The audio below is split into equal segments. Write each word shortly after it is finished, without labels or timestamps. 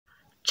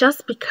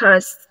just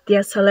because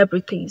they're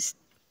celebrities,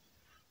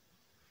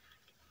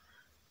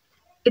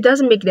 it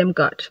doesn't make them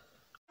God.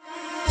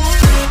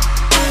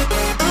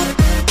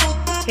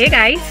 Hey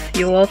guys,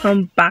 you're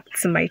welcome back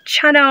to my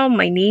channel.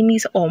 My name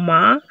is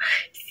Oma.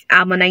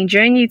 I'm a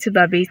Nigerian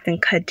YouTuber based in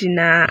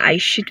Kaduna. I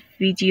shoot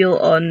video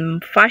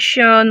on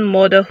fashion,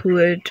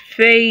 motherhood,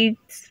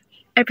 faith,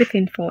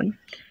 everything fun.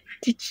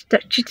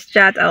 Chit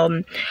chat.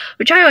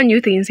 We try on new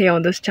things here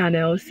on this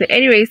channel. So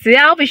anyways, today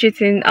I'll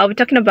be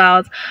talking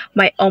about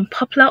my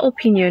unpopular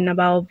opinion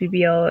about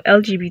BBL,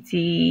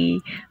 LGBT,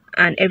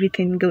 and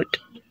everything good.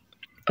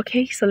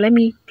 Okay, so let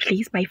me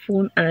place my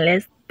phone and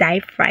let's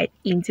dive right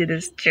into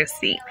this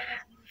juicy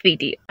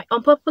video. My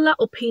unpopular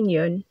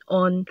opinion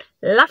on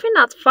laughing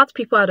at fat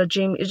people at the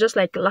gym is just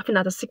like laughing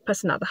at a sick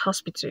person at the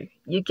hospital.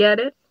 You get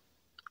it?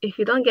 If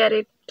you don't get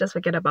it, just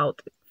forget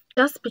about it.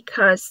 Just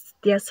because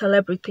they're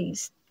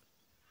celebrities,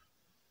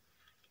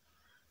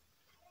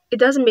 it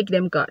doesn't make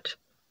them God.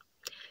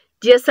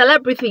 They're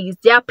celebrities.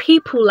 They are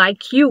people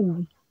like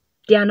you.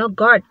 They are not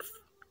gods.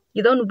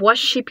 You don't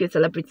worship your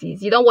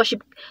celebrities. You don't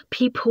worship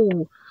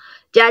people.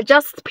 They are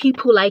just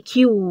people like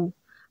you.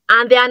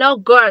 And they are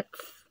not gods.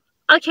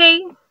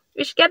 Okay?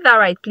 You should get that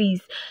right, please.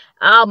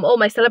 Oh,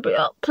 my celebrity.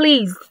 Oh,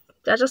 please.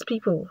 They're just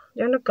people.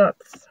 They're not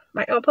gods.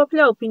 My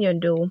unpopular opinion,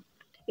 though,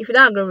 if you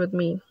don't agree with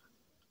me,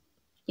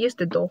 use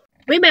the door.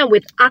 Women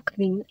with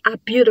acne are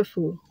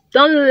beautiful.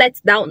 Don't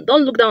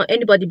look down on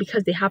anybody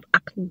because they have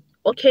acne,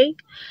 okay?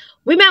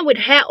 Women with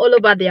hair all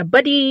over their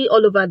body,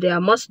 all over their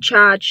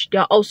mustache, they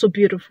are also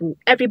beautiful.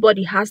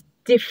 Everybody has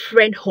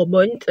different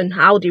hormones and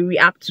how they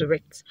react to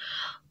it.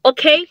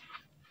 Okay?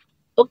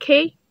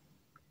 Okay?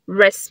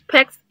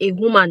 Respect a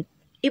woman,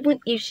 even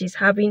if she's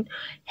having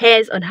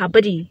hairs on her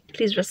body.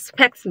 Please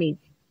respect me.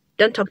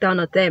 Don't talk down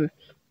on them.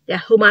 They're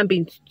human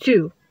beings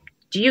too.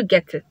 Do you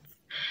get it?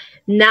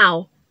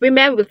 Now,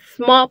 women with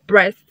small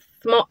breasts,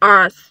 small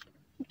arms,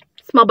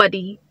 small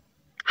body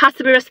has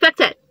to be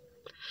respected.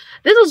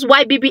 This is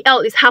why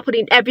BBL is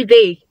happening every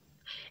day.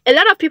 A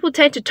lot of people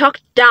tend to talk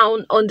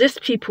down on these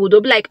people.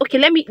 They'll be like, okay,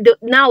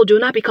 do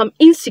not become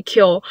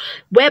insecure,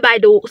 whereby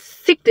they'll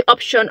seek the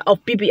option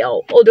of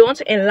BBL, or they want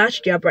to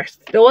enlarge their breasts,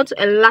 they want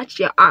to enlarge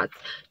their arms,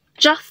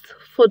 just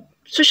for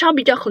social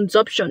media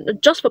consumption,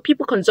 just for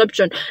people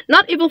consumption,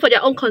 not even for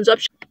their own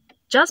consumption.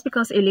 Just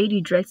because a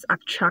lady dresses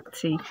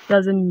attractive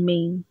doesn't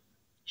mean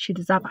she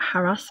deserves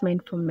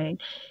harassment from men.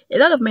 A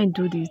lot of men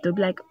do this. They'll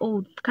be like,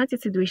 oh, can't you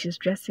see the way she's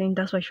dressing?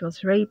 That's why she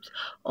was raped.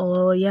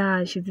 Or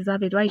yeah, she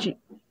deserves it. Why she?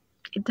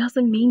 It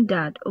doesn't mean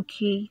that,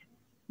 okay?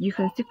 You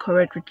can still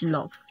correct with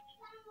love.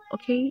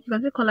 Okay? You can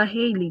still call her,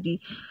 hey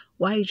lady,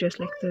 why are you dressed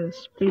like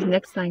this? Please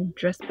next time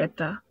dress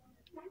better.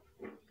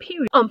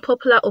 Period.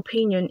 Unpopular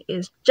opinion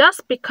is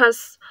just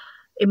because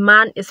a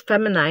man is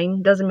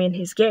feminine doesn't mean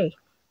he's gay.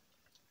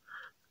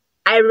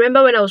 I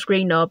remember when I was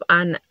growing up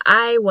and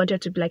I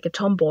wanted to be like a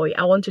tomboy.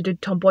 I want to do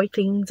tomboy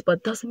things,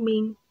 but doesn't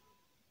mean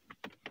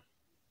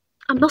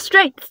I'm not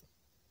straight.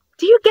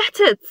 Do you get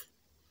it?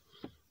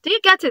 Do you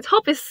get it?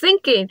 Hope is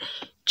sinking.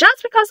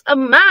 Just because a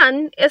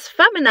man is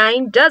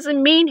feminine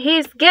doesn't mean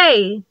he's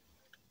gay.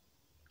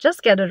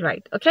 Just get it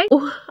right, okay?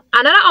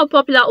 Another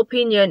unpopular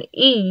opinion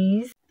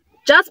is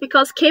just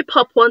because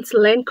K-pop wants to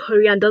learn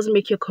Korean doesn't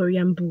make you a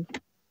Korean boo.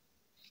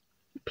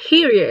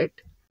 Period.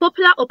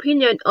 Popular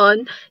opinion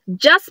on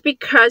just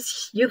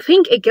because you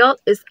think a girl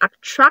is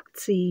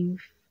attractive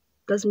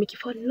doesn't make you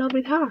fall in love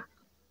with her.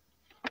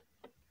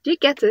 Do you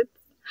get it?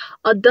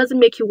 Or doesn't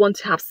make you want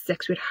to have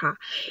sex with her.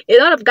 A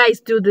lot of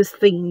guys do these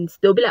things.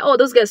 They'll be like, oh,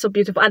 those girls are so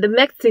beautiful, and the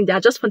next thing they're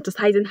just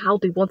fantasizing how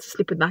they want to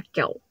sleep with that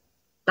girl.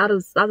 That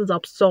is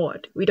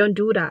absurd. We don't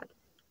do that.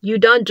 You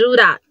don't do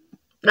that.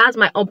 That's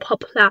my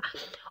unpopular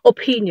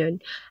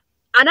opinion.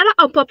 Another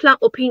unpopular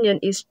opinion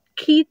is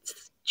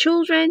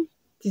children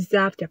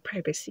deserve their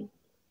privacy.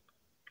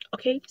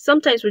 Okay,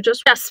 sometimes we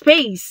just have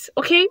space.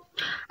 Okay,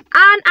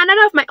 and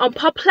another of my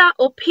unpopular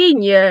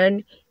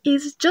opinion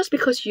is just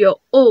because you're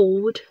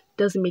old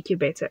doesn't make you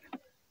better.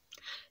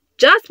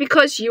 Just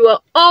because you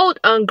are old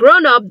and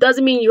grown up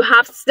doesn't mean you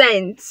have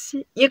sense.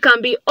 You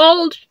can be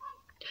old,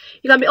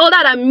 you can be older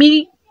than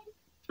me,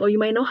 but you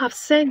might not have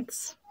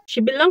sense.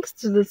 She belongs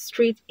to the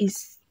street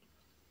is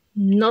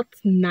not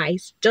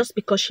nice just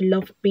because she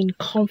loves being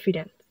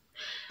confident.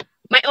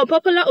 My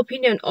unpopular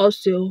opinion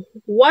also,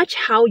 watch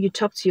how you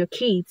talk to your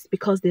kids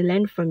because they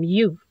learn from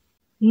you.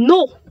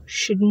 No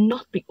should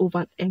not be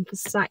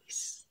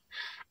overemphasized.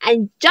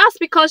 And just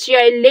because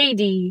you're a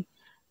lady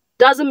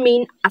doesn't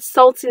mean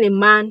assaulting a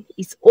man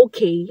is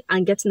okay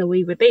and getting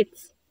away with it.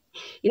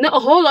 You know, a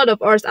whole lot of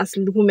us as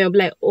women will be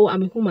like, oh,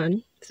 I'm a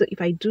woman, so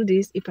if I do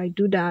this, if I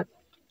do that,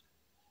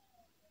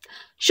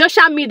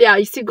 social media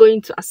is still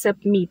going to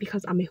accept me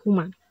because I'm a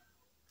woman.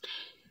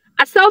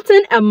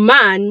 Assaulting a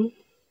man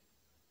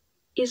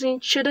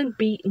shouldn't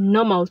be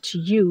normal to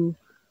you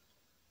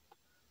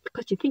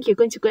because you think you're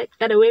going to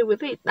get away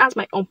with it. That's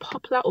my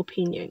unpopular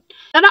opinion.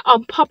 Another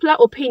unpopular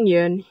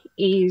opinion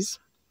is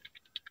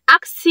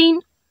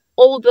asking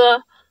older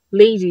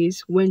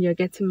ladies when you're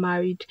getting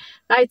married.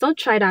 Guys, don't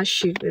try that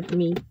shit with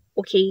me.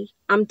 Okay,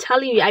 I'm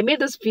telling you, I made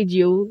this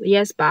video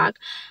years back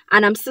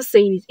and I'm still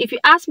saying it. If you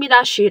ask me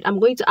that shit, I'm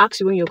going to ask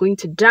you when you're going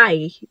to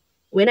die.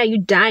 When are you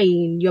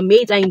dying? Your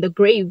mates are in the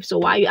grave, so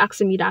why are you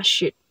asking me that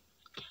shit?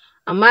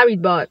 I'm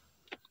married, but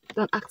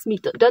don't ask me,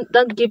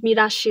 don't give me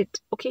that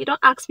shit. Okay, don't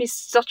ask me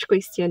such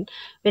question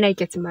when I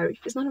get married.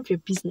 It's none of your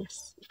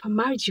business. If I'm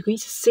married, you're going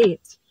to say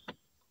it.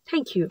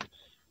 Thank you.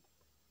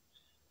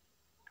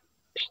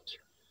 Thank you.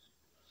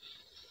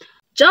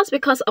 Just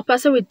because a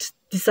person with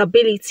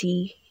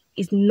disability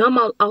is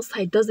normal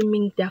outside doesn't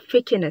mean they're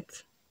faking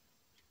it.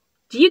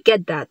 Do you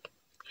get that?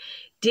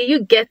 Do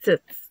you get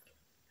it?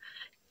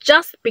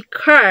 Just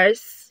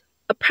because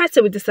a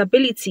person with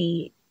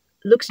disability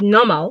looks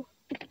normal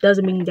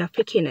doesn't mean they're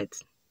faking it.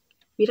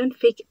 We don't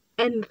fake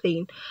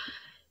anything.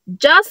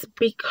 Just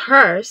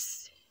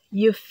because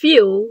you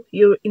feel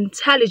you're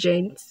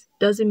intelligent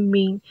doesn't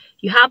mean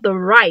you have the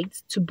right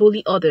to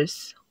bully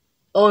others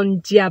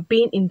on their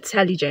being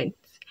intelligent.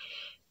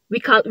 We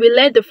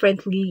learn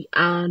differently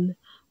and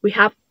we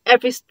have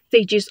every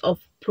stages of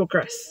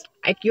progress.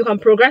 Like you can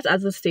progress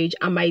at a stage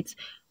and might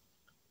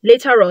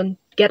later on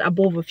get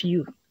above of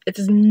you. It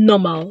is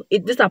normal.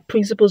 These are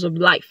principles of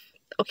life.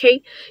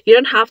 Okay, you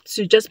don't have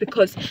to, just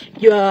because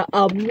you're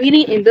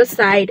winning in this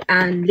side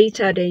and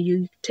later then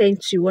you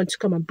tend to want to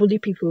come and bully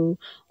people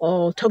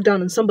or talk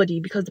down on somebody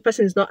because the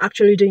person is not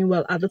actually doing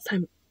well at the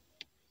time.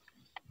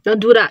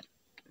 Don't do that.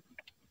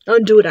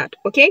 Don't do that.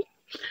 Okay,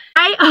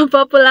 I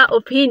unpopular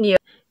opinion.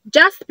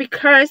 Just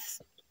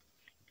because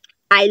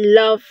I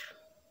love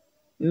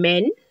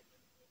men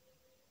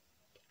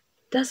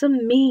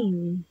doesn't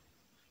mean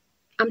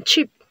I'm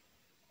cheap.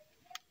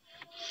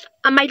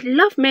 I might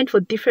love men for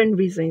different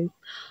reasons.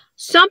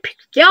 Some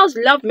girls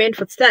love men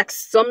for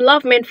sex, some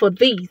love men for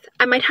these.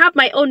 I might have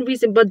my own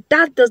reason, but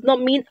that does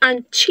not mean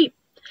I'm cheap.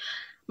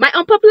 My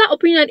unpopular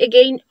opinion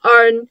again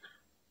on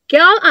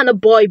girl and a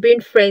boy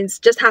being friends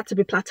just had to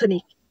be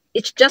platonic.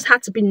 It just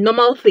had to be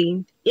normal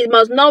thing. It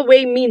must not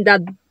really mean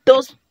that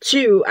those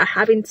two are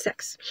having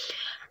sex.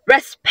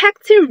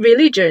 Respecting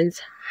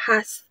religions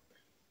has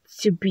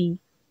to be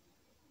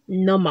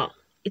normal.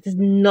 It is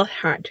not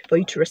hard for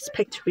you to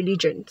respect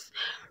religions.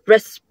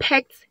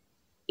 Respect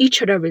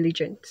each other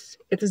religions.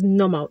 It is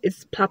normal.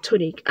 It's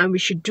platonic and we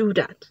should do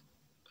that.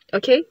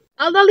 Okay?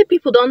 Elderly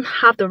people don't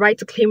have the right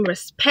to claim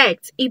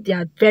respect if they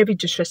are very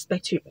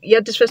disrespectful.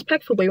 You're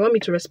disrespectful, but you want me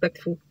to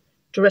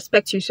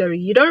respect you, sorry.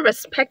 You don't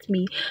respect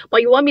me,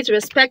 but you want me to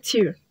respect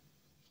you.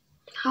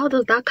 How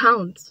does that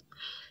count?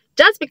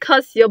 Just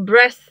because your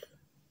breasts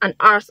and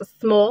arse are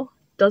small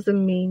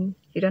doesn't mean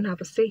you don't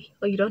have a say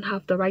or you don't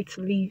have the right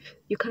to leave.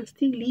 You can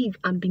still leave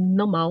and be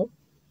normal.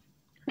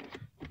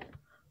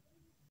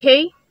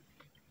 Okay?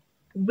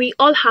 We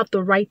all have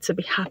the right to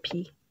be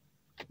happy.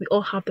 We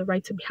all have the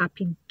right to be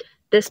happy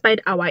despite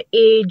our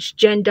age,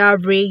 gender,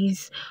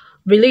 race,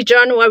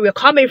 religion, where we're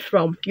coming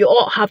from. You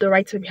all have the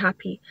right to be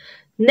happy.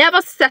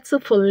 Never settle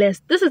for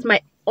less. This is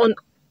my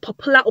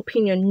unpopular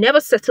opinion. Never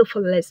settle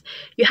for less.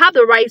 You have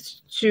the right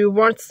to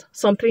want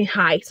something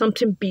high,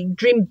 something big,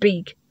 dream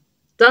big.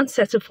 Don't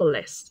settle for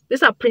less.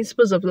 These are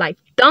principles of life.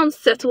 Don't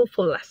settle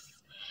for less.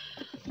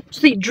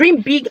 See,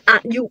 dream big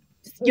and you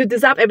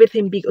deserve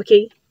everything big,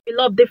 okay? We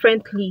love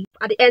differently.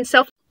 At the end,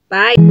 self.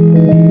 Bye.